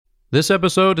This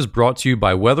episode is brought to you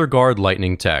by WeatherGuard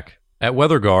Lightning Tech. At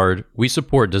WeatherGuard, we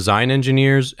support design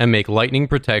engineers and make lightning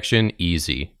protection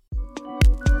easy.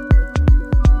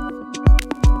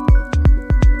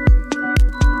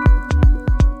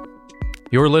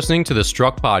 You're listening to the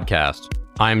Struck Podcast.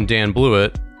 I'm Dan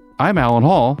Blewett. I'm Alan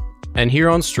Hall. And here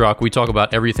on Struck, we talk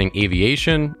about everything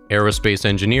aviation, aerospace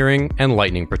engineering, and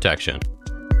lightning protection.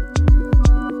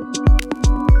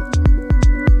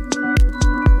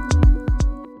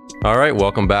 All right,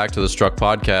 welcome back to the Struck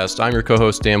Podcast. I'm your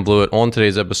co-host, Dan Blewett. On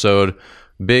today's episode,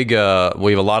 we have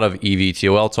a lot of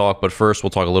eVTOL talk, but first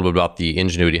we'll talk a little bit about the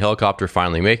Ingenuity helicopter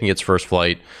finally making its first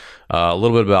flight. A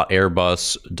little bit about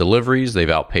Airbus deliveries. They've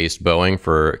outpaced Boeing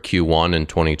for Q1 in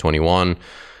 2021.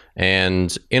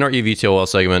 And in our eVTOL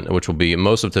segment, which will be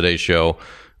most of today's show,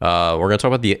 we're going to talk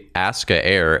about the Aska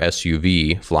Air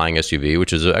SUV, flying SUV,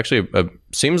 which is actually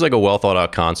seems like a well thought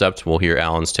out concept. We'll hear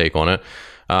Alan's take on it.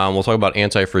 We'll talk about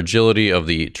anti-fragility of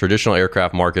the traditional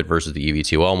aircraft market versus the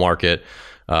eVTOL market.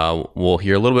 We'll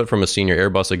hear a little bit from a senior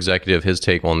Airbus executive, his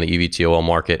take on the eVTOL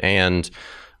market, and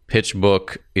pitch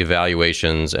book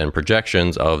evaluations and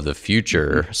projections of the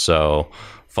future. So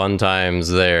fun times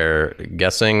there,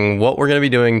 guessing what we're going to be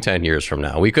doing 10 years from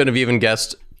now. We couldn't have even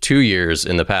guessed 2 years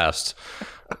in the past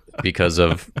because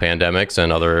of pandemics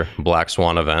and other black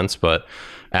swan events. But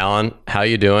Alan, how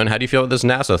you doing? How do you feel about this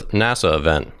NASA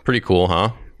event? Pretty cool,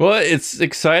 huh? Well, it's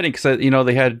exciting because,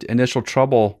 they had initial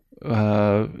trouble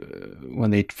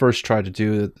when they first tried to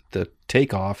do the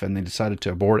takeoff, and they decided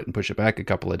to abort it and push it back a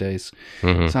couple of days.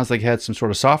 Mm-hmm. Sounds like it had some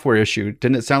sort of software issue.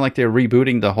 Didn't it sound like they were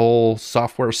rebooting the whole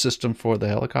software system for the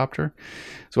helicopter?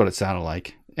 That's what it sounded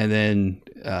like. And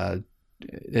then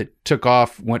it took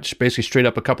off, went basically straight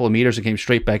up a couple of meters and came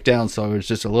straight back down. So it was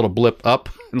just a little blip up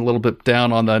and a little bit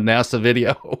down on the NASA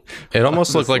video. It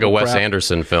almost looked like a Wes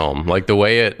Anderson film. Like the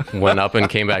way it went up and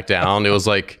came back down, it was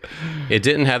like, it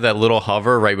didn't have that little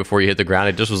hover right before you hit the ground.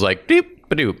 It just was like, doop,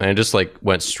 ba-doop, and it just like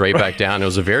went straight back down. It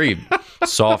was a very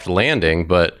soft landing,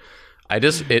 but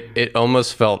it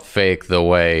almost felt fake the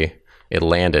way it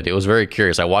landed. It was very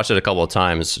curious. I watched it a couple of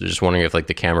times, just wondering if like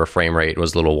the camera frame rate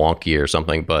was a little wonky or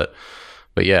something, but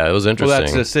yeah, it was interesting. Well,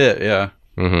 that's just it. Yeah.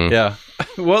 Mm-hmm. Yeah.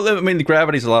 Well, I mean, the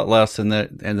gravity's a lot less, and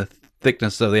the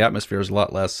thickness of the atmosphere is a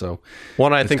lot less. So,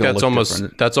 well, I think that's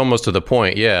almost to the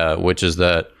point. Yeah, which is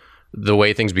that the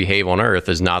way things behave on Earth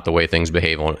is not the way things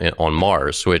behave on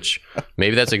Mars. Which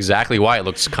maybe that's exactly why it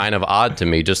looks kind of odd to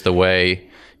me. Just the way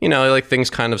like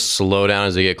things kind of slow down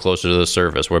as they get closer to the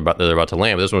surface. They're about to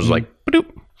land. But this one's like,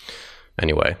 ba-doop.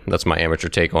 Anyway, that's my amateur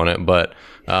take on it, but.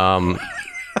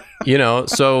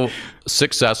 So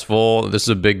successful. This is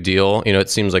a big deal. It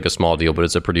seems like a small deal, but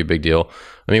it's a pretty big deal.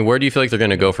 I mean, where do you feel like they're going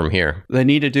to go from here? They're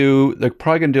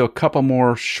probably going to do a couple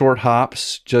more short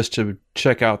hops just to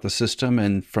check out the system.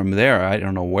 And from there, I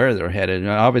don't know where they're headed.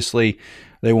 Obviously,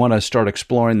 they want to start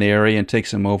exploring the area and take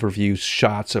some overview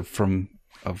shots of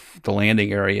the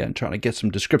landing area and trying to get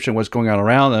some description of what's going on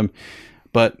around them.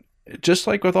 But just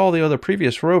like with all the other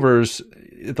previous rovers,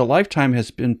 the lifetime has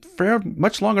been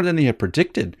much longer than they had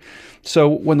predicted. So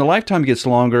when the lifetime gets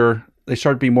longer, they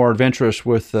start to be more adventurous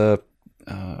with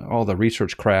all the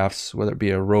research crafts, whether it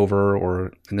be a rover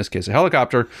or, in this case, a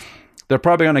helicopter. They're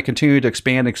probably going to continue to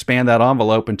expand that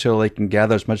envelope until they can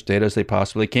gather as much data as they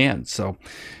possibly can. So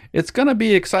it's going to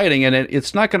be exciting, and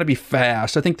it's not going to be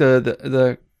fast. I think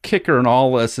the kicker in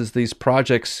all this is these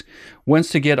projects,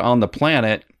 once they get on the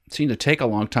planet, seem to take a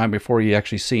long time before you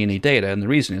actually see any data. And the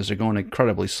reason is they're going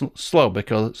incredibly slow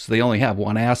because they only have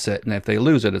one asset, and if they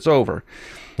lose it, it's over.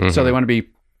 Mm-hmm. So they want to be,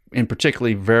 in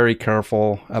particularly, very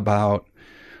careful about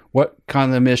what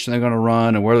kind of mission they're going to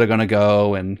run and where they're going to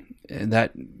go. And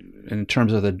that, in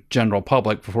terms of the general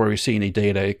public, before we see any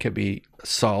data, it could be a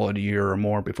solid year or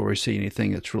more before we see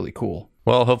anything that's really cool.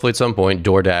 Well, hopefully at some point,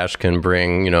 DoorDash can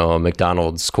bring, a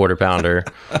McDonald's quarter pounder,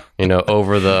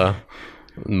 over the...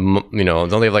 don't they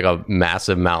have like a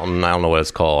massive mountain? I don't know what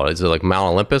it's called. Is it like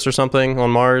Mount Olympus or something on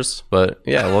Mars? But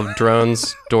yeah, I love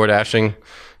drones, door dashing,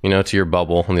 to your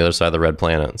bubble on the other side of the red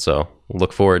planet. So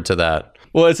look forward to that.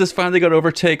 Well, is this finally going to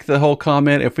overtake the whole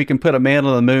comment? If we can put a man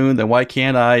on the moon, then why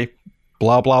can't I?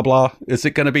 Blah, blah, blah. Is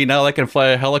it going to be now I can fly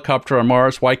a helicopter on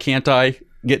Mars? Why can't I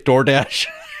get DoorDash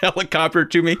helicopter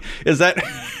to me? Is that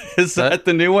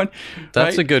the new one?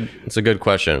 That's right? It's a good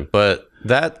question. But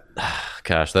that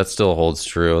still holds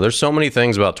true. There's so many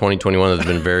things about 2021 that have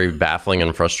been very baffling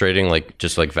and frustrating, like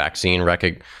just like vaccine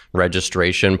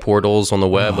registration portals on the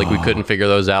web. Like we couldn't figure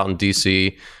those out in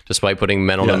DC, despite putting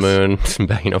men on the moon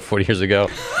back, 40 years ago.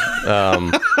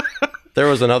 There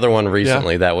was another one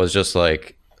recently that was just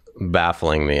like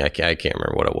baffling me. I can't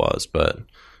remember what it was, but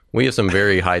We have some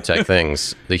very high-tech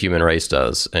things the human race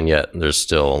does, and yet there's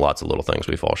still lots of little things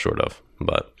we fall short of.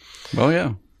 But well,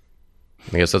 yeah,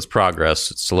 I guess that's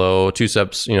progress. It's slow, 2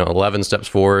 steps, 11 steps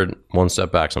forward, 1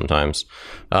 step back sometimes.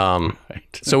 Right.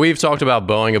 So we've talked about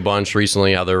Boeing a bunch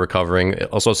recently, how they're recovering. It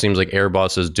also seems like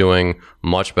Airbus is doing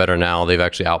much better now. They've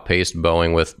actually outpaced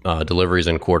Boeing with deliveries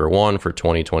in Q1 for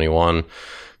 2021.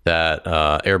 That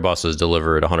Airbus has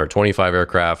delivered 125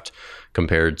 aircraft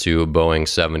compared to Boeing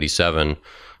 77.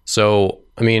 So,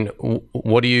 I mean,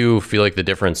 what do you feel like the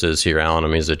difference is here, Alan? I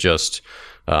mean, is it just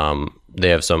they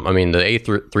have some, I mean, the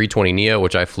A320neo,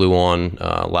 which I flew on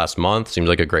last month, seems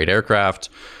like a great aircraft.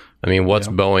 I mean, what's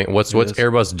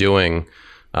Airbus doing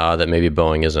that maybe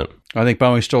Boeing isn't? I think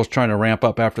Boeing's still trying to ramp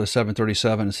up after the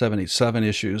 737 and 787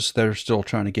 issues. They're still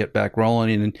trying to get back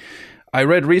rolling. And I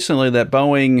read recently that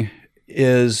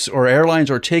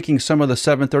airlines are taking some of the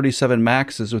 737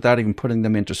 MAXs without even putting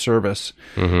them into service.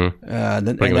 Mm-hmm.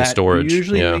 Putting them in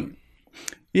storage.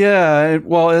 Yeah,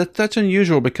 well, that's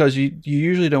unusual because you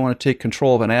usually don't want to take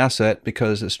control of an asset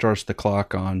because it starts the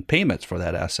clock on payments for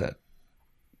that asset.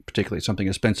 Particularly something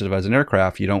as expensive as an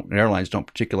aircraft, airlines don't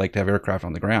particularly like to have aircraft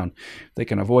on the ground. They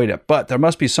can avoid it. But there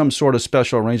must be some sort of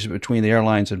special arrangement between the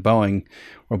airlines and Boeing,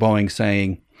 or Boeing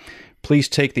saying, please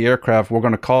take the aircraft. We're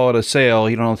going to call it a sale.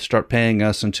 You don't have to start paying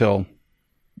us until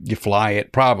you fly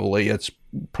it. Probably. It's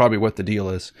probably what the deal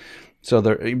is. So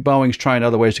Boeing's trying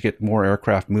other ways to get more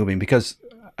aircraft moving because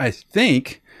I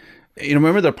think,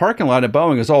 remember the parking lot at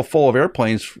Boeing is all full of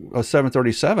airplanes,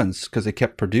 737s, because they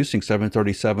kept producing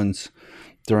 737s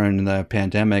during the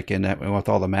pandemic and with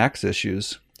all the MAX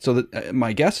issues. So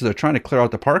my guess is they're trying to clear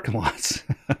out the parking lots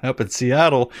up in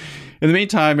Seattle. In the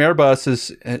meantime, Airbus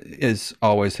is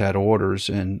always had orders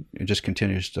and it just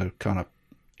continues to kind of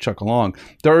chuck along.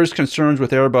 There is concerns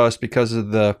with Airbus because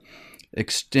of the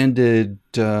extended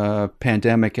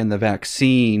pandemic and the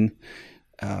vaccine.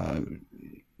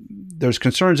 There's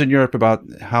concerns in Europe about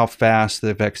how fast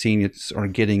the vaccines are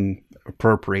getting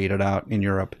appropriated out in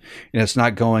Europe, and it's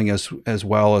not going as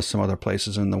well as some other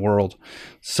places in the world.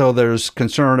 So there's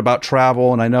concern about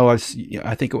travel, and I know I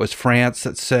think it was France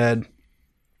that said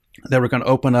they were going to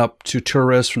open up to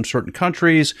tourists from certain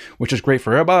countries, which is great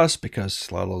for Airbus because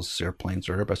a lot of those airplanes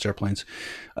are Airbus airplanes.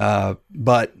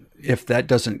 But if that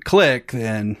doesn't click,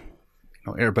 then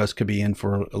Airbus could be in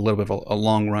for a little bit of a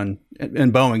long run,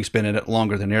 and Boeing's been in it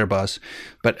longer than Airbus.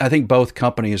 But I think both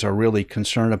companies are really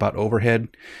concerned about overhead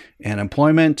and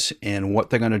employment and what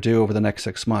they're going to do over the next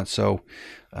 6 months. So,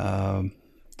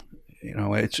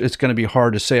 it's going to be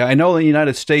hard to say. I know in the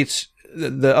United States,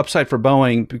 the upside for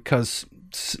Boeing, because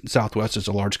Southwest is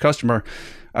a large customer,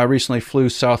 I recently flew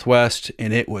Southwest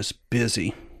and it was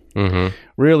busy,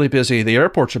 really busy. The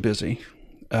airports are busy.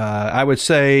 I would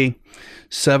say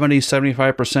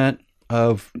 70-75%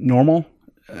 of normal.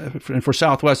 And for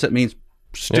Southwest, that means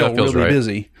still really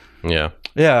busy. Yeah.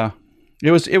 Yeah.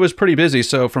 It was pretty busy.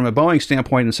 So from a Boeing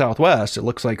standpoint in Southwest, it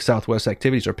looks like Southwest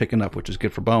activities are picking up, which is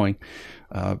good for Boeing.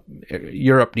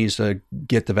 Europe needs to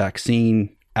get the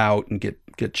vaccine out and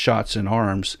get shots in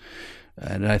arms.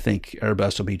 And I think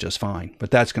Airbus will be just fine, but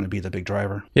that's going to be the big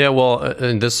driver. Yeah, well,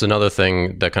 and this is another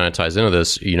thing that kind of ties into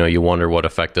this. You wonder what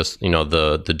effect this,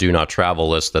 the do not travel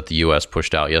list that the U.S.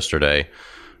 pushed out yesterday.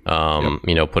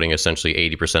 Putting essentially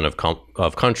 80%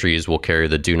 of countries will carry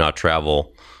the do not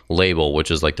travel label,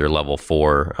 which is like their level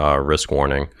 4 risk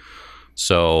warning.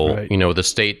 So, right. The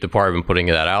State Department putting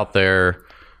that out there,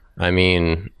 I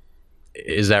mean,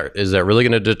 is that really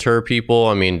going to deter people?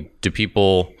 I mean,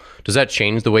 does that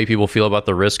change the way people feel about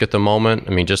the risk at the moment? I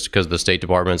mean, just because the State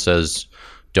Department says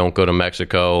don't go to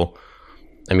Mexico,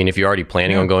 I mean, if you're already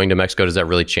planning on going to Mexico, does that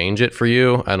really change it for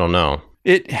you? I don't know.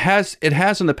 It has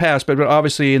in the past, but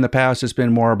obviously in the past it's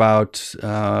been more about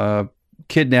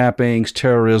kidnappings,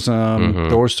 terrorism,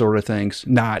 those sort of things,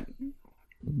 not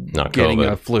getting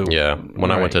COVID. A flu. Yeah.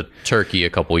 When I went to Turkey a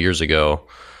couple years ago,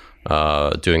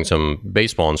 doing some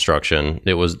baseball instruction,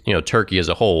 it was, Turkey as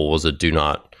a whole was a do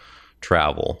not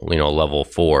travel, level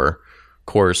 4. Of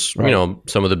course, right.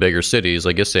 Some of the bigger cities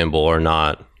like Istanbul are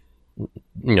not,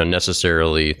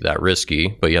 necessarily that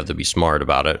risky, but you have to be smart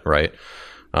about it, right?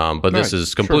 But this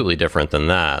is completely different than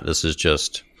that. This is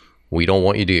just, we don't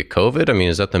want you to get COVID. I mean,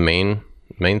 is that the main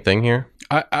thing here?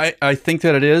 I think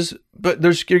that it is, but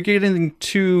you're getting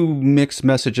two mixed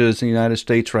messages in the United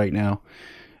States right now.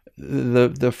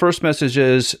 The first message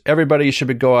is everybody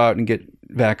should go out and get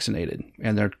vaccinated,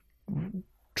 and they're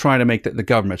trying to make that, the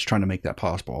government's trying to make that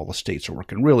possible. All the states are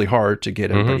working really hard to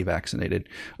get everybody vaccinated.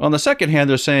 On the second hand,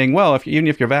 they're saying, well, even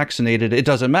if you're vaccinated, it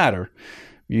doesn't matter.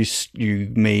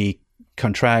 You may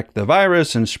contract the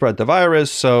virus and spread the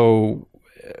virus, so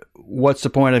what's the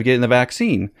point of getting the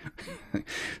vaccine?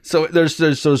 So there's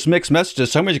those mixed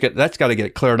messages. That's got to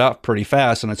get cleared up pretty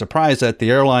fast. And I'm surprised that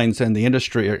the airlines and the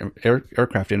industry,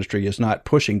 aircraft industry, is not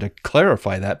pushing to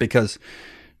clarify that, because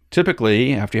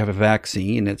typically after you have a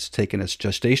vaccine, it's taken its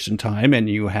gestation time and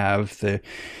you have the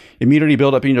immunity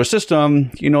build up in your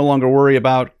system. You no longer worry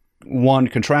about one,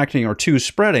 contracting, or two,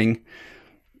 spreading.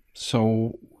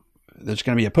 So there's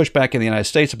going to be a pushback in the United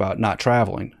States about not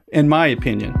traveling, in my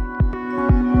opinion.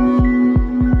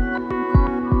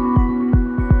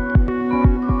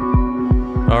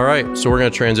 All right, so we're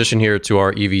going to transition here to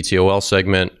our EVTOL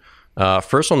segment.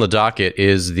 First on the docket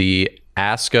is the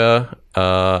ASCA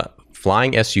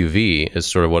flying SUV is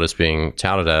sort of what it's being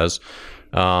touted as.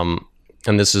 And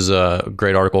this is a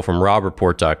great article from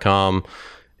robreport.com.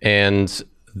 And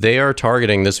they are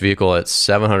targeting this vehicle at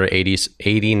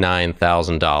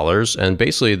 $789,000. And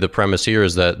basically the premise here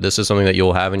is that this is something that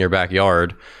you'll have in your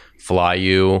backyard, fly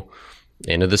you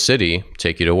into the city,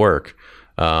 take you to work.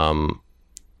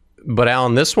 But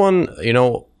Alan, this one,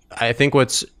 I think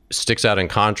what sticks out in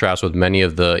contrast with many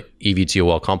of the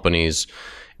EVTOL companies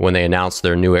when they announce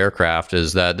their new aircraft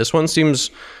is that this one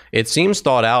seems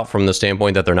thought out from the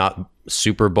standpoint that they're not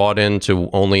super bought into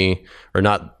only, or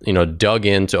not, dug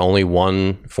into only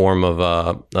one form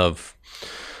of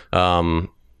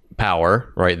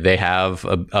power, right? They have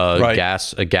a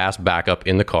gas backup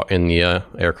in the car, in the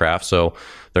aircraft, so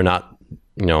they're not,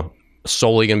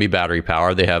 solely going to be battery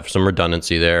powered. They have some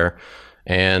redundancy there,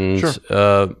 and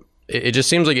sure. It just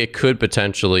seems like it could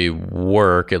potentially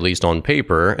work, at least on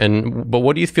paper. But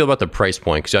what do you feel about the price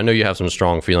point? Because I know you have some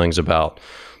strong feelings about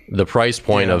the price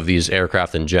point of these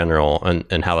aircraft in general,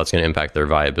 and how that's going to impact their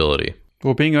viability.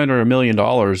 Well, being under $1 million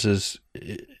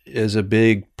is a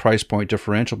big price point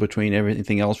differential between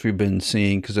everything else we've been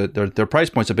seeing, because their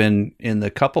price points have been in the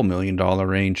couple $1 million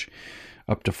range,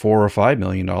 up to $4 or $5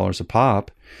 million a pop.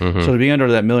 Mm-hmm. So to be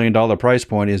under that $1 million price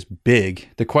point is big.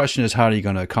 The question is, how are you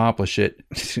going to accomplish it?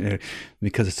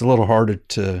 Because it's a little harder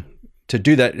to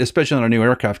do that, especially on a new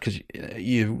aircraft, because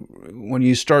when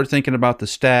you start thinking about the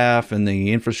staff and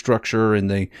the infrastructure and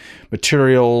the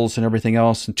materials and everything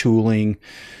else and tooling,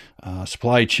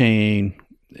 supply chain,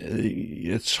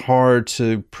 it's hard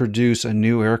to produce a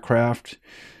new aircraft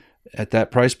at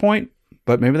that price point.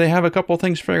 But maybe they have a couple of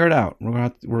things figured out. We're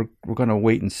going to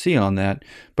wait and see on that.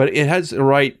 But it has the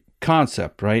right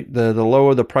concept, right? The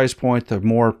lower the price point, the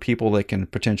more people that can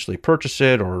potentially purchase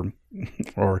it or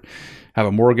have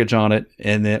a mortgage on it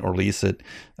or lease it,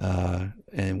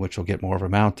 and which will get more of an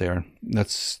amount there.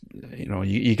 That's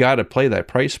you got to play that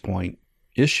price point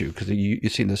issue, because you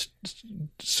see this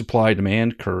supply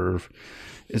demand curve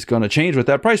is going to change with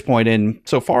that price point. And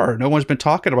so far, no one's been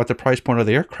talking about the price point of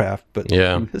the aircraft. But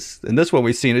in this one,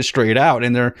 we've seen it straight out.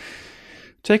 And they're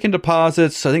taking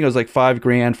deposits. I think it was like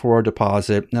 $5,000 for a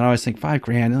deposit. And I always think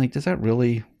 $5,000. Like, is that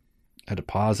really a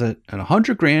deposit? And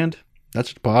 $100,000,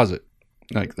 that's a deposit.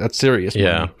 Like, that's serious money.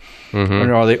 Yeah.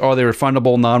 Mm-hmm. Or are they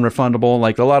refundable, non-refundable?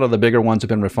 Like, a lot of the bigger ones have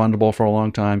been refundable for a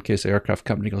long time in case the aircraft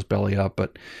company goes belly up.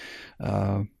 But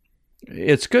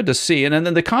it's good to see. And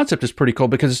then the concept is pretty cool,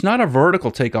 because it's not a vertical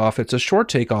takeoff. It's a short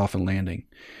takeoff and landing,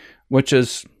 which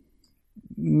is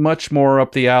much more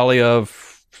up the alley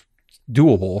of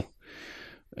doable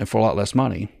and for a lot less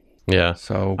money. Yeah.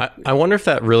 So I wonder if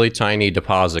that really tiny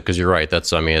deposit, because you're right,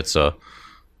 it's a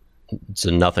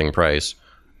nothing price.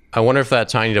 I wonder if that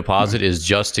tiny deposit is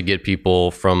just to get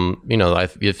people from, I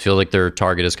feel like their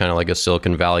target is kind of like a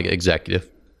Silicon Valley executive,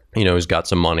 who's got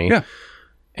some money. Yeah.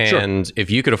 And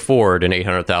if you could afford an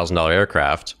 $800,000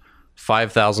 aircraft,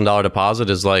 $5,000 deposit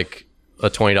is like a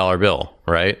 $20 bill,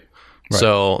 right?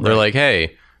 So they're like,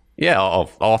 hey, yeah, I'll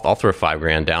throw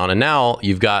 $5,000 down, and now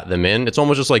you've got them in. It's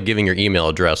almost just like giving your email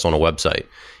address on a website.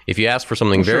 If you ask for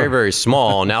something very, very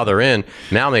small, now they're in.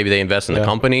 Now maybe they invest in the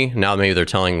company. Now maybe they're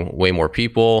telling way more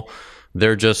people.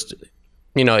 They're just,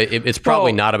 it's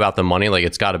probably not about the money. Like,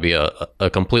 it's got to be a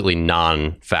completely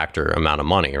non-factor amount of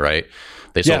money, right?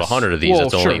 They sold 100 of these.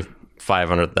 It's only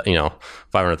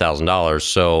 $500,000.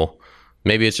 So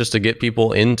maybe it's just to get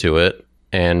people into it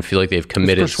and feel like they've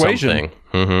committed something.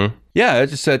 Mm-hmm. Yeah,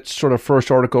 it's just that sort of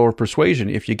first article of persuasion.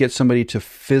 If you get somebody to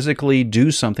physically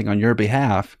do something on your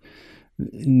behalf,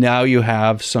 now you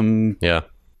have some. Yeah.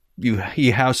 You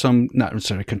have some, not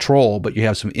necessarily control, but you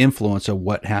have some influence of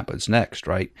what happens next,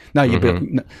 right? Now you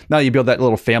build that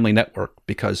little family network,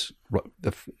 because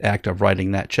the act of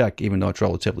writing that check, even though it's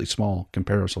relatively small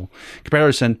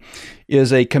comparison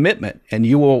is a commitment, and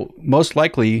you will most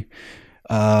likely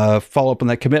follow up on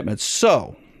that commitment.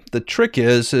 So the trick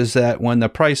is that when the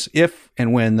price of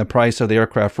the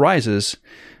aircraft rises,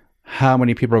 how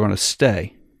many people are going to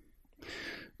stay?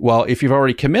 Well, if you've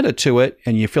already committed to it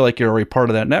and you feel like you're already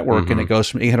part of that network and it goes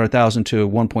from 800,000 to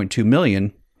 1.2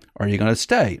 million, are you going to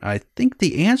stay? I think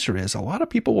the answer is a lot of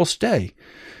people will stay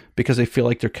because they feel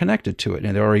like they're connected to it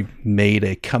and they already made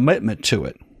a commitment to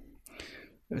it.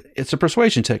 It's a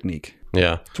persuasion technique.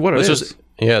 Yeah. It's what it is.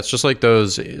 It's just like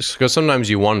those, because sometimes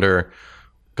you wonder,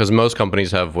 because most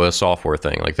companies have a software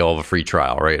thing, like they'll have a free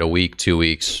trial, right? A week, 2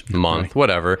 weeks, month,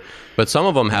 whatever. But some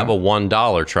of them have a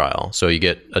 $1 trial. So you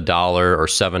get $1 or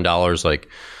 $7, like,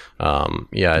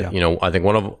 I think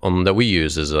one of them that we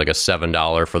use is like a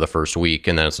 $7 for the first week,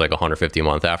 and then it's like $150 a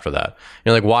month after that.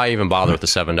 You're like, why even bother with the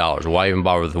 $7? Why even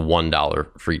bother with the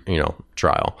 $1 free,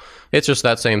 trial? It's just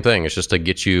that same thing. It's just to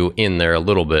get you in there a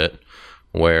little bit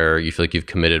where you feel like you've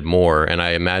committed more. And I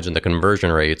imagine the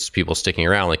conversion rates, people sticking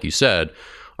around, like you said,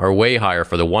 are way higher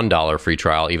for the $1 free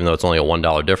trial, even though it's only a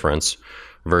 $1 difference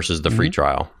versus the free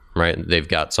trial. Right, they've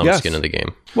got some skin in the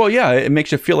game. Well, yeah, it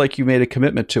makes you feel like you made a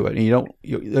commitment to it, and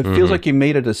it feels like you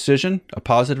made a decision, a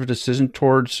positive decision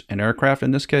towards an aircraft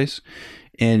in this case.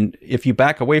 And if you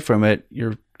back away from it,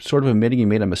 you're sort of admitting you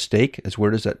made a mistake. As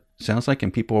weird as that sounds like,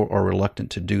 and people are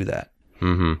reluctant to do that.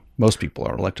 Most people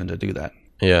are reluctant to do that.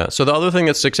 Yeah. So the other thing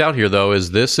that sticks out here, though,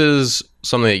 is this is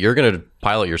something that you're going to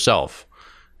pilot yourself.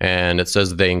 And it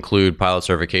says they include pilot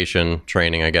certification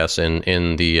training, I guess,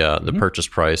 in the purchase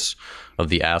price of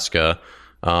the ASCA.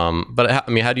 But I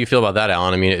mean, how do you feel about that,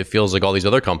 Alan? I mean, it feels like all these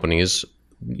other companies,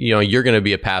 you're going to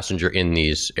be a passenger in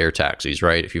these air taxis,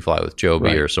 right? If you fly with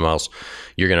Joby or someone else,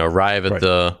 you're going to arrive at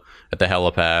the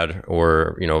helipad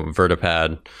or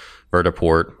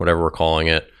vertiport, whatever we're calling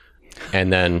it,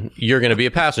 and then you're going to be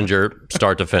a passenger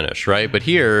start to finish, right? But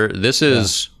here, this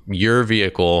is your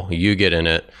vehicle. You get in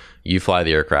it. You fly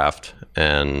the aircraft,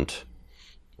 and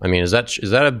I mean, that's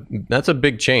a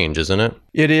big change, isn't it?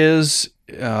 It is,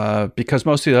 because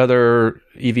most of the other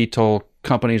eVTOL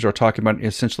companies are talking about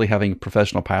essentially having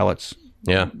professional pilots,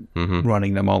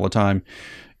 running them all the time.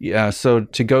 Yeah, so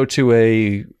to go to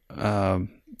a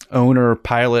owner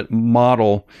pilot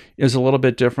model is a little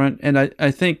bit different, and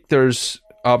I think there's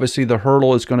obviously the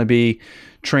hurdle is going to be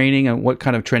training and what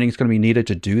kind of training is going to be needed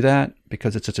to do that,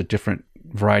 because it's such a different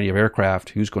variety of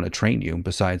aircraft. Who's going to train you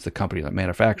besides the company that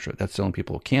manufactures it? That's the only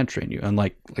people who can train you.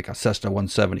 Unlike like a Cessna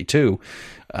 172,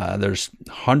 there's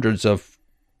hundreds of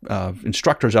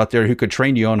instructors out there who could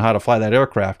train you on how to fly that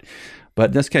aircraft.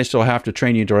 But in this case, they'll have to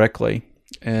train you directly,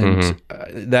 and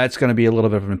that's going to be a little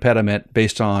bit of an impediment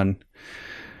based on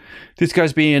these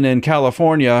guys being in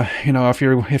California.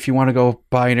 If you want to go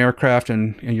buy an aircraft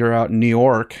and you're out in New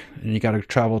York and you got to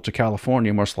travel to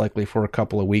California most likely for a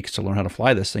couple of weeks to learn how to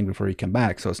fly this thing before you come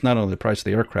back. So it's not only the price of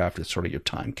the aircraft, it's sort of your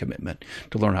time commitment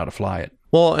to learn how to fly it.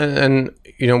 Well, and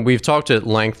we've talked at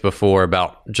length before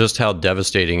about just how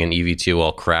devastating an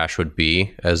eVTOL crash would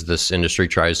be as this industry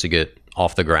tries to get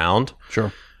off the ground.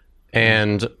 Sure.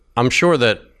 And I'm sure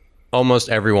that almost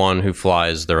everyone who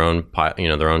flies their own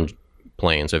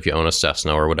plane. So if you own a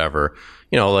Cessna or whatever,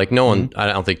 no one, I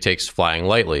don't think, takes flying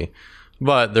lightly.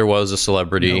 But there was a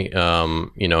celebrity,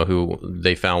 who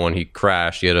they found when he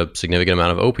crashed, he had a significant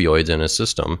amount of opioids in his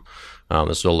system.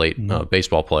 This is a late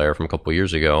baseball player from a couple of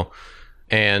years ago.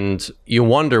 And you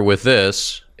wonder with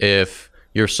this, if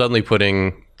you're suddenly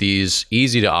putting these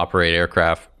easy to operate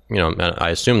aircraft, I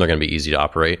assume they're going to be easy to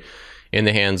operate, in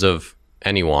the hands of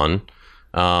anyone.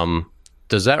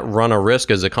 Does that run a risk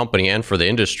as a company and for the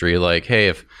industry? Like, hey,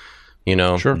 if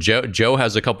sure. Joe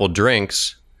has a couple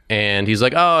drinks and he's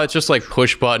like, oh, it's just like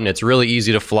push button, it's really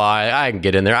easy to fly, I can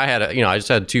get in there, I just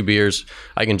had 2 beers,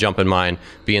 I can jump in mine,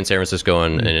 be in San Francisco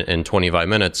in 25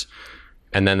 minutes,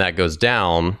 and then that goes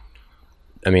down.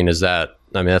 I mean,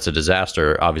 that's a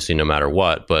disaster, obviously, no matter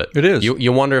what. But it is.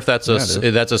 You wonder if that's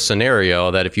a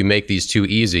scenario that if you make these too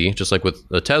easy, just like with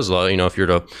the Tesla, if you're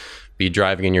to be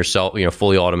driving in yourself,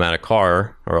 fully automatic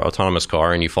car or autonomous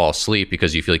car, and you fall asleep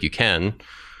because you feel like you can,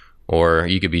 or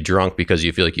you could be drunk because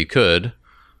you feel like you could,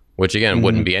 which again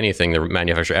wouldn't be anything the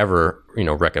manufacturer ever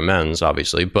recommends,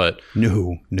 obviously. But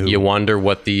no, you wonder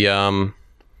what the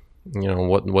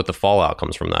what the fallout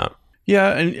comes from that.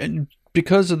 Yeah, and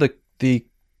because of the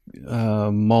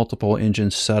multiple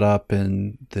engines set up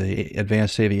and the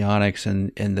advanced avionics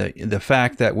and the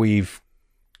fact that we've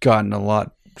gotten a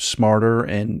lot smarter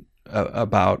and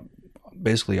about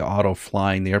basically auto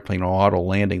flying the airplane or auto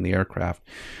landing the aircraft.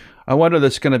 I wonder if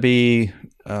that's going to be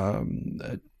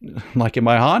like in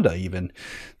my Honda even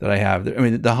that I have. I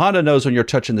mean, the Honda knows when you're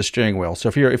touching the steering wheel. So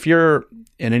if you're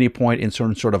at any point in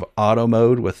some sort of auto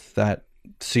mode with that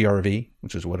CRV,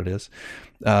 which is what it is,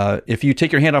 if you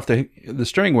take your hand off the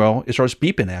steering wheel, it starts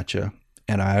beeping at you.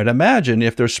 And I would imagine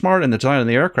if they're smart in the design of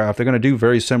the aircraft, they're going to do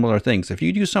very similar things. If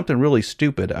you do something really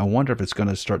stupid, I wonder if it's going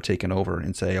to start taking over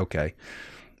and say, okay,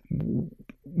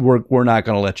 we're not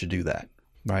going to let you do that.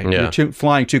 Right? Yeah. You're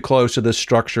flying too close to this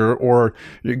structure, or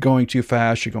you're going too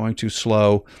fast, you're going too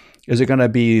slow. Is it going to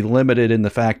be limited in the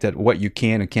fact that what you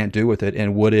can and can't do with it?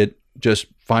 And would it just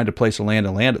find a place to land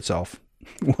and land itself,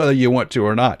 whether you want to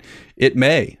or not? It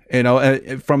may.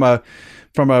 From a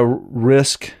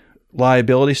risk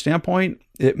liability standpoint,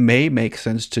 it may make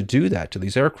sense to do that to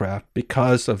these aircraft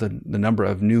because of the number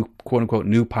of new, quote unquote,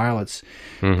 new pilots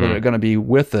that are going to be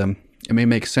with them. It may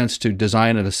make sense to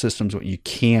design it as systems where you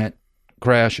can't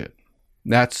crash it.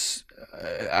 That's,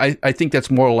 I think that's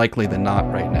more likely than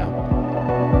not right now.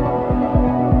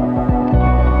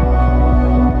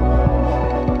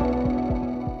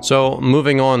 So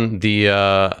moving on, the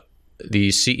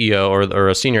CEO or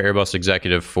a senior Airbus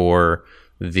executive for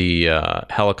the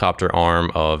helicopter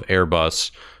arm of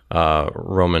Airbus,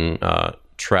 Roman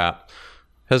Trapp,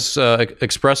 has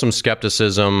expressed some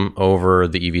skepticism over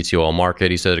the eVTOL market.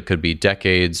 He said it could be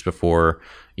decades before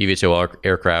eVTOL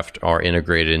aircraft are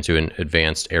integrated into an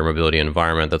advanced air mobility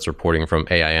environment. That's reporting from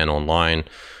AIN Online.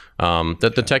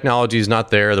 That the technology is not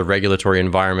there. The regulatory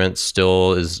environment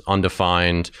still is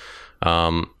undefined.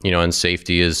 And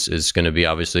safety is going to be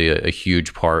obviously a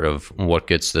huge part of what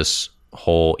gets this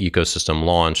whole ecosystem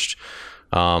launched.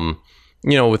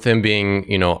 With him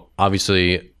being,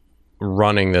 obviously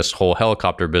running this whole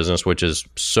helicopter business, which is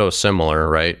so similar,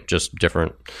 right? Just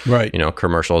different, right?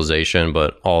 Commercialization,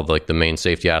 but all of like the main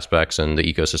safety aspects and the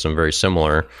ecosystem very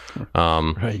similar.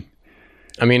 Right.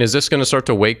 I mean, is this going to start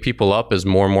to wake people up as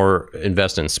more and more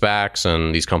invest in SPACs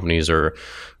and these companies are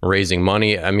raising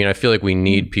money? I mean, I feel like we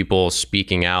need people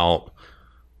speaking out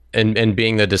and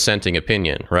being the dissenting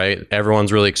opinion, right?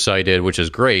 Everyone's really excited, which is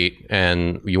great.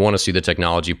 And you want to see the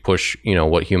technology push,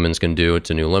 what humans can do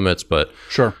to new limits, but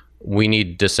sure, we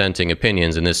need dissenting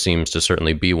opinions. And this seems to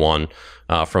certainly be one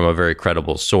from a very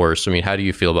credible source. I mean, how do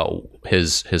you feel about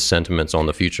his sentiments on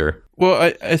the future?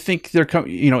 Well, I think they're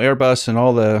Airbus and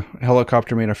all the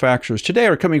helicopter manufacturers today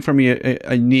are coming from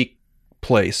a unique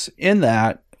place in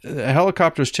that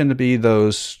helicopters tend to be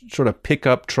those sort of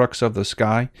pickup trucks of the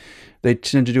sky. They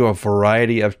tend to do a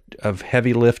variety of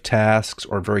heavy lift tasks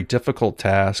or very difficult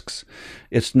tasks.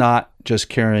 It's not just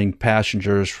carrying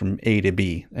passengers from A to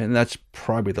B, and that's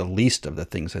probably the least of the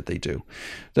things that they do.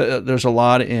 There's a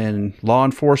lot in law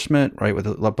enforcement, right, with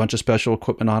a bunch of special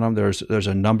equipment on them. There's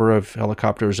a number of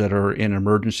helicopters that are in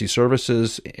emergency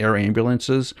services, air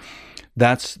ambulances.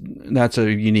 That's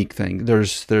a unique thing.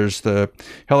 There's the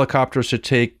helicopters to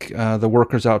take the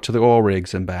workers out to the oil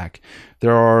rigs and back.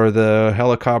 There are the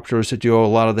helicopters that do a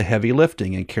lot of the heavy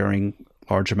lifting and carrying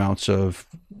large amounts of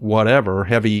whatever,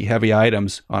 heavy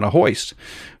items on a hoist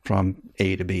from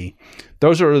A to B.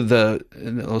 Those are the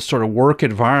sort of work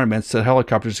environments that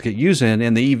helicopters get used in.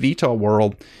 And the eVTOL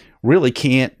world really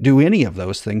can't do any of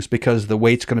those things because the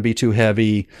weight's going to be too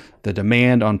heavy, the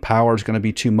demand on power is going to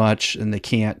be too much, and they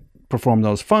can't perform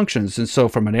those functions. And so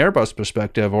from an Airbus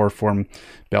perspective, or from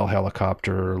Bell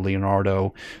Helicopter or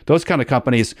Leonardo, those kind of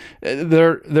companies,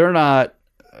 they're not,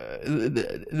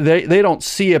 they don't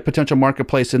see a potential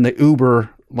marketplace in the Uber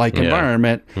like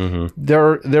environment. Mm-hmm.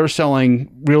 They're selling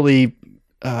really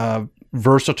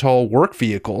versatile work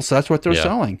vehicles. That's what they're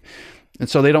selling. And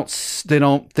so they don't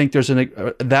think there's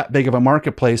that big of a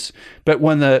marketplace. But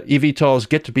when the eVTOLs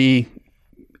get to be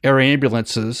air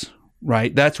ambulances,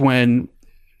 right, that's when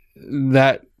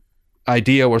that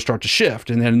idea will start to shift,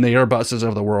 and then the Airbuses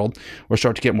of the world will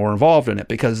start to get more involved in it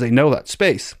because they know that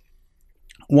space.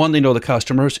 One, they know the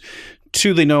customers.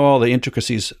 Two, they know all the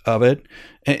intricacies of it.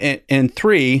 And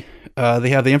three, they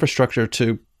have the infrastructure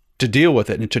to deal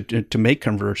with it and to make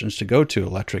conversions to go to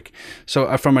electric.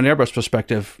 So from an Airbus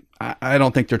perspective, I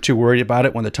don't think they're too worried about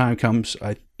it. When the time comes,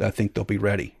 I think they'll be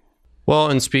ready. Well,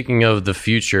 and speaking of the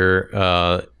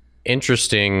future,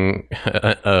 interesting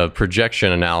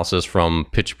projection analysis from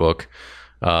PitchBook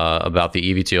about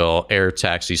the eVTOL air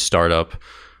taxi startup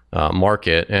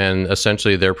market, and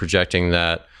essentially they're projecting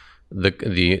that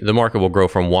the market will grow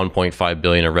from 1.5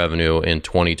 billion in revenue in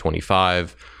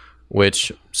 2025,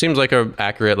 which seems like an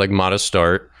accurate, like modest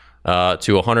start,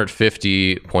 to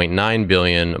 150.9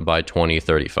 billion by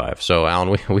 2035. So,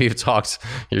 Alan, we've talked.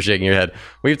 You're shaking your head.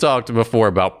 We've talked before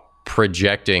about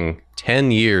projecting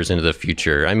 10 years into the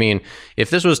future. I mean,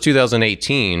 if this was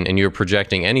 2018 and you're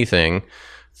projecting anything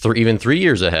even 3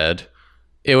 years ahead,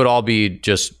 it would all be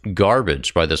just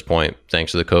garbage by this point,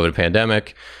 thanks to the COVID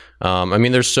pandemic. I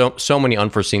mean, there's so many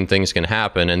unforeseen things can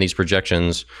happen, and these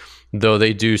projections, though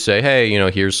they do say, hey,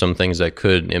 here's some things that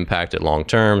could impact it long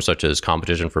term, such as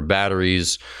competition for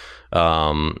batteries,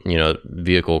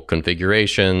 vehicle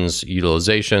configurations,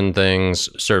 utilization things,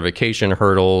 certification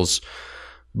hurdles.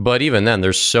 But even then,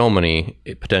 there's so many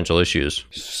potential issues.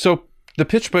 So the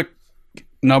PitchBook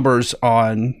numbers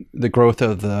on the growth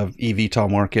of the eVTOL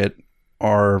market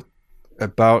are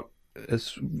about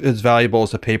as valuable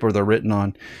as the paper they're written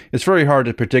on. It's very hard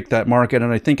to predict that market.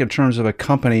 And I think in terms of a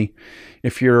company,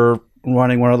 if you're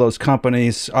running one of those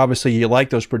companies, obviously you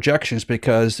like those projections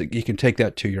because you can take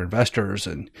that to your investors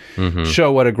and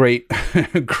show what a great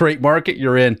market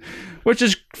you're in, which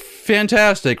is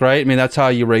fantastic, right? I mean, that's how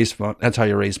you raise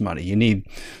money. You need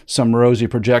some rosy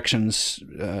projections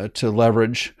to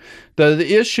leverage.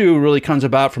 The issue really comes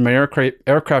about from an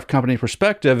aircraft company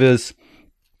perspective is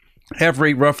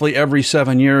roughly every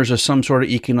 7 years is some sort of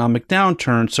economic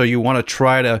downturn. So you want to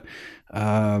try to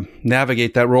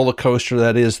navigate that roller coaster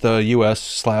that is the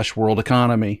U.S./world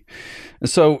economy. And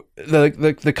so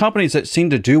the companies that seem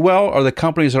to do well are the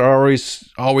companies that are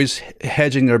always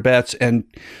hedging their bets and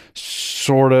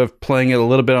sort of playing it a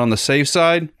little bit on the safe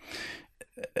side,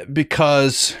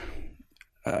 because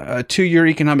a 2-year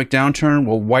economic downturn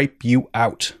will wipe you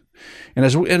out. And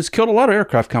it's killed a lot of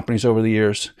aircraft companies over the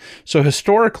years. So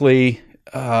historically,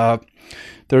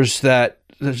 they've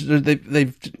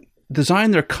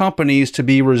designed their companies to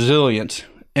be resilient.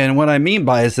 And what I mean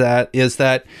by is that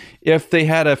if they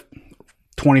had a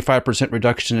 25%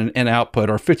 reduction in output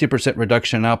or 50%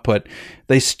 reduction in output,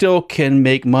 they still can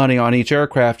make money on each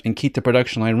aircraft and keep the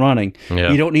production line running.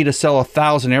 Yeah. You don't need to sell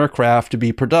 1,000 aircraft to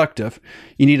be productive.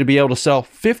 You need to be able to sell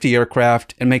 50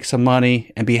 aircraft and make some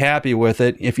money and be happy with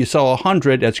it. If you sell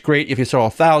 100, that's great. If you sell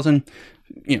 1,000,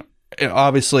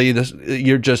 obviously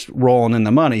you're just rolling in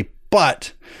the money.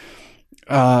 But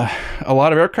a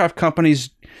lot of aircraft companies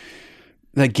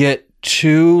that get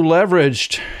too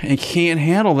leveraged and can't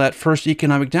handle that first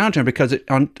economic downturn because it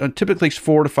typically takes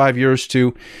 4 to 5 years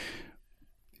to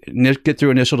get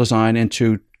through initial design and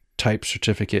to type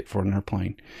certificate for an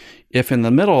airplane. If in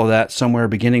the middle of that, somewhere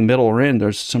beginning, middle, or end,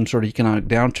 there's some sort of economic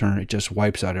downturn, it just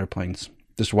wipes out airplanes.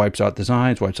 Just wipes out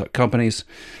designs, wipes out companies.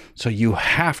 So you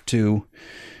have to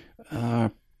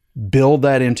build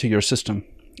that into your system.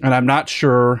 And I'm not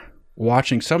sure,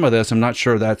 watching some of this, I'm not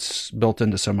sure that's built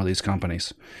into some of these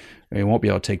companies. They won't be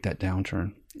able to take that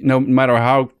downturn. No matter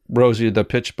how rosy the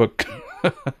PitchBook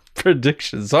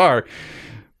predictions are,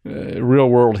 real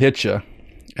world hits you.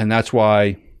 And that's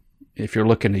why if you're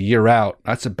looking a year out,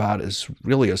 that's about as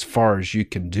far as you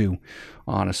can do,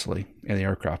 honestly, in the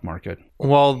aircraft market.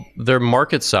 Well, their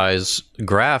market size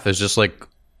graph is just like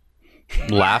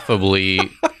laughably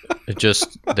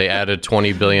they added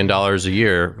 $20 billion a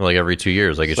year, like every 2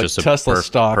 years. Like it's just a Tesla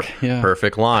stock.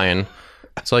 Perfect line.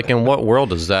 It's like, in what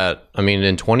world is that? I mean,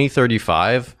 in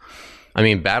 2035,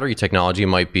 battery technology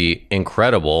might be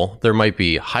incredible. There might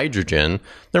be hydrogen.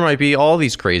 There might be all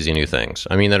these crazy new things.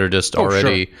 That are just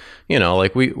already, sure.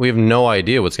 Like we have no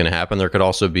idea what's going to happen. There could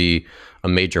also be a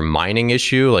major mining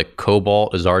issue. Like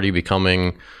cobalt is already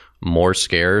becoming more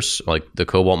scarce. Like the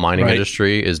cobalt mining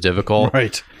industry is difficult.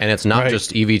 Right. And it's not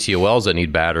just eVTOLs that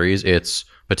need batteries. It's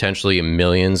potentially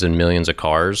millions and millions of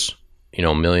cars.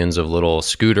 Millions of little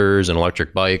scooters and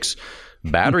electric bikes.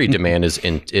 Battery demand is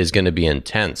going to be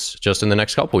intense just in the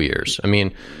next couple of years.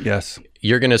 Yes,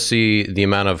 you're going to see the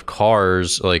amount of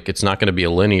cars. Like it's not going to be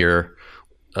a linear,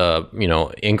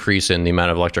 increase in the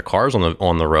amount of electric cars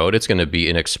on the road. It's going to be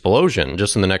an explosion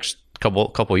just in the next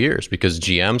couple of years because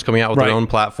GM's coming out with their own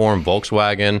platform.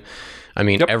 Volkswagen.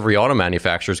 Every auto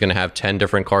manufacturer is going to have 10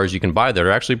 different cars you can buy that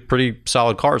are actually pretty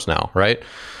solid cars now, right?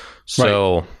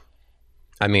 So.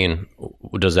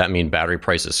 Does that mean battery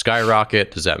prices skyrocket?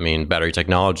 Does that mean battery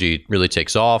technology really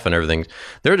takes off and everything?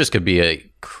 There just could be an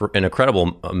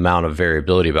incredible amount of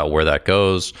variability about where that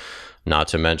goes, not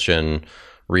to mention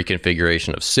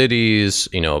reconfiguration of cities,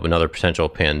 another potential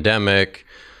pandemic.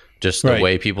 Just the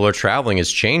way people are traveling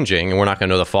is changing, and we're not going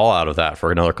to know the fallout of that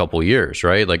for another couple of years,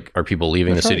 right? Like, are people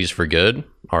leaving the cities for good?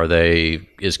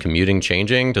 Is commuting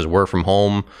changing? Does work from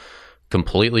home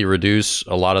completely reduce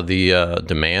a lot of the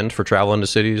demand for travel into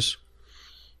cities?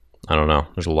 I don't know.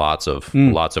 There's lots of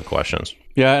questions.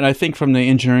 Yeah, and I think from the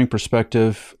engineering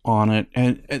perspective on it,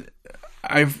 and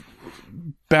I've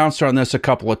bounced on this a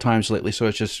couple of times lately, so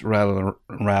it's just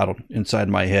rattled inside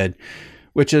my head,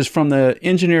 which is from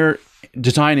the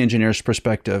design engineer's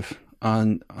perspective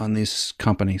on these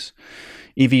companies.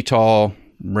 eVTOL,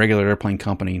 regular airplane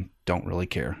company, don't really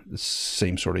care. It's the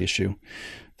same sort of issue.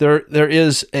 There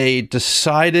is a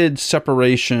decided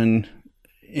separation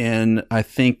in, I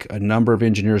think, a number of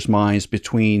engineers' minds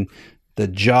between the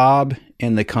job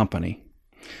and the company.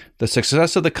 The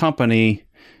success of the company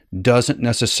doesn't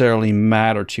necessarily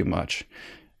matter too much.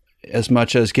 as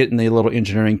much as getting the little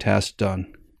engineering tasks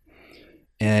done.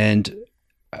 And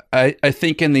I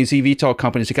think in these eVTOL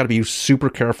companies, you got to be super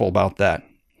careful about that,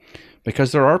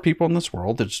 because there are people in this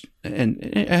world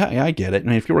and I get it. I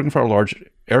mean, if you're working for a large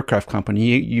aircraft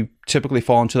company, you typically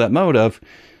fall into that mode of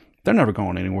they're never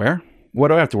going anywhere. What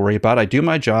do I have to worry about? I do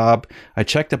my job, I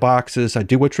check the boxes, I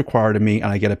do what's required of me, and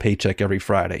I get a paycheck every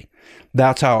Friday.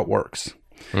 That's how it works.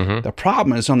 Mm-hmm. The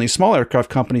problem is on these small aircraft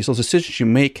companies, those decisions you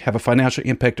make have a financial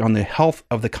impact on the health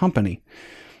of the company.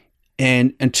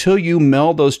 And until you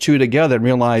meld those two together and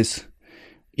realize,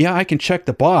 yeah, I can check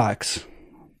the box,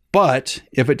 but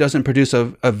if it doesn't produce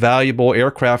a valuable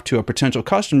aircraft to a potential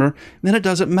customer, then it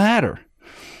doesn't matter.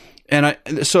 And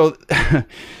so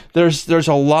there's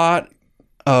a lot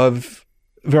of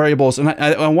variables. And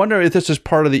I wonder if this is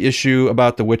part of the issue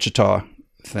about the Wichita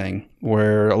thing,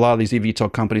 where a lot of these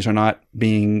eVTOL companies are not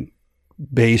being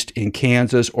based in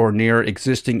Kansas or near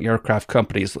existing aircraft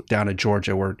companies down in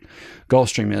Georgia where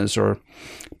Gulfstream is, or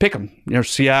pick them near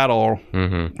Seattle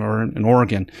or in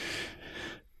Oregon.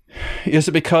 Is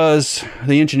it because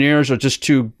the engineers are just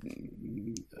too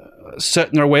set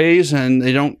in their ways and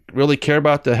they don't really care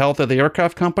about the health of the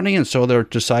aircraft company, and so they're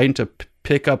deciding to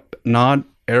pick up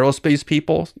non-aerospace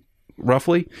people,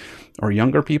 roughly, or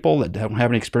younger people that don't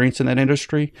have any experience in that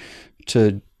industry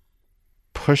to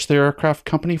push their aircraft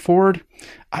company forward?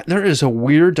 There is a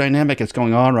weird dynamic that's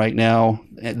going on right now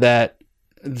that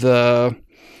the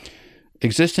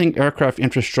existing aircraft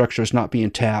infrastructure is not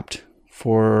being tapped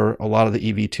for a lot of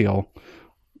the eVTOL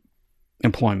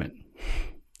employment.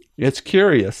 It's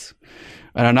curious.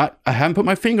 And I haven't put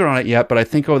my finger on it yet, but I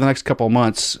think over the next couple of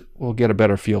months, we'll get a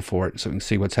better feel for it so we can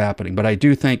see what's happening. But I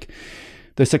do think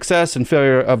the success and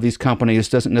failure of these companies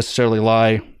doesn't necessarily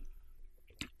lie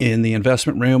in the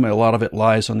investment room. A lot of it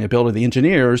lies on the ability of the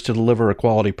engineers to deliver a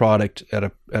quality product at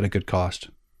a good cost.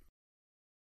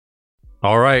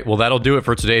 All right, well, that'll do it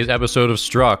for today's episode of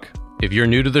Struck. If you're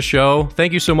new to the show,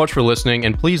 thank you so much for listening,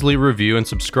 and please leave a review and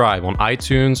subscribe on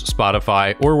iTunes,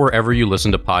 Spotify, or wherever you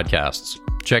listen to podcasts.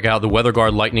 Check out the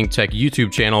WeatherGuard Lightning Tech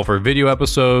YouTube channel for video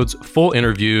episodes, full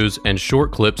interviews, and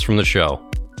short clips from the show.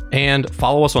 And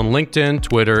follow us on LinkedIn,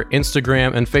 Twitter,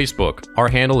 Instagram, and Facebook. Our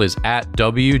handle is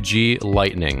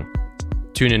 @WGLightning.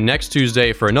 Tune in next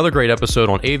Tuesday for another great episode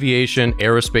on aviation,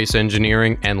 aerospace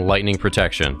engineering, and lightning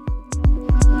protection.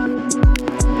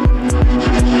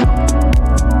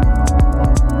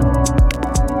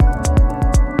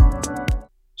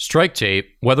 Strike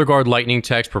Tape, WeatherGuard Lightning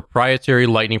Tech's proprietary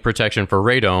lightning protection for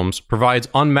radomes, provides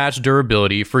unmatched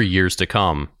durability for years to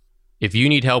come. If you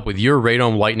need help with your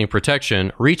radome lightning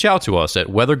protection, reach out to us at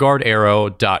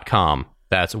weatherguardaero.com.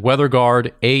 That's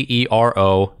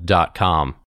weatherguardaero.com.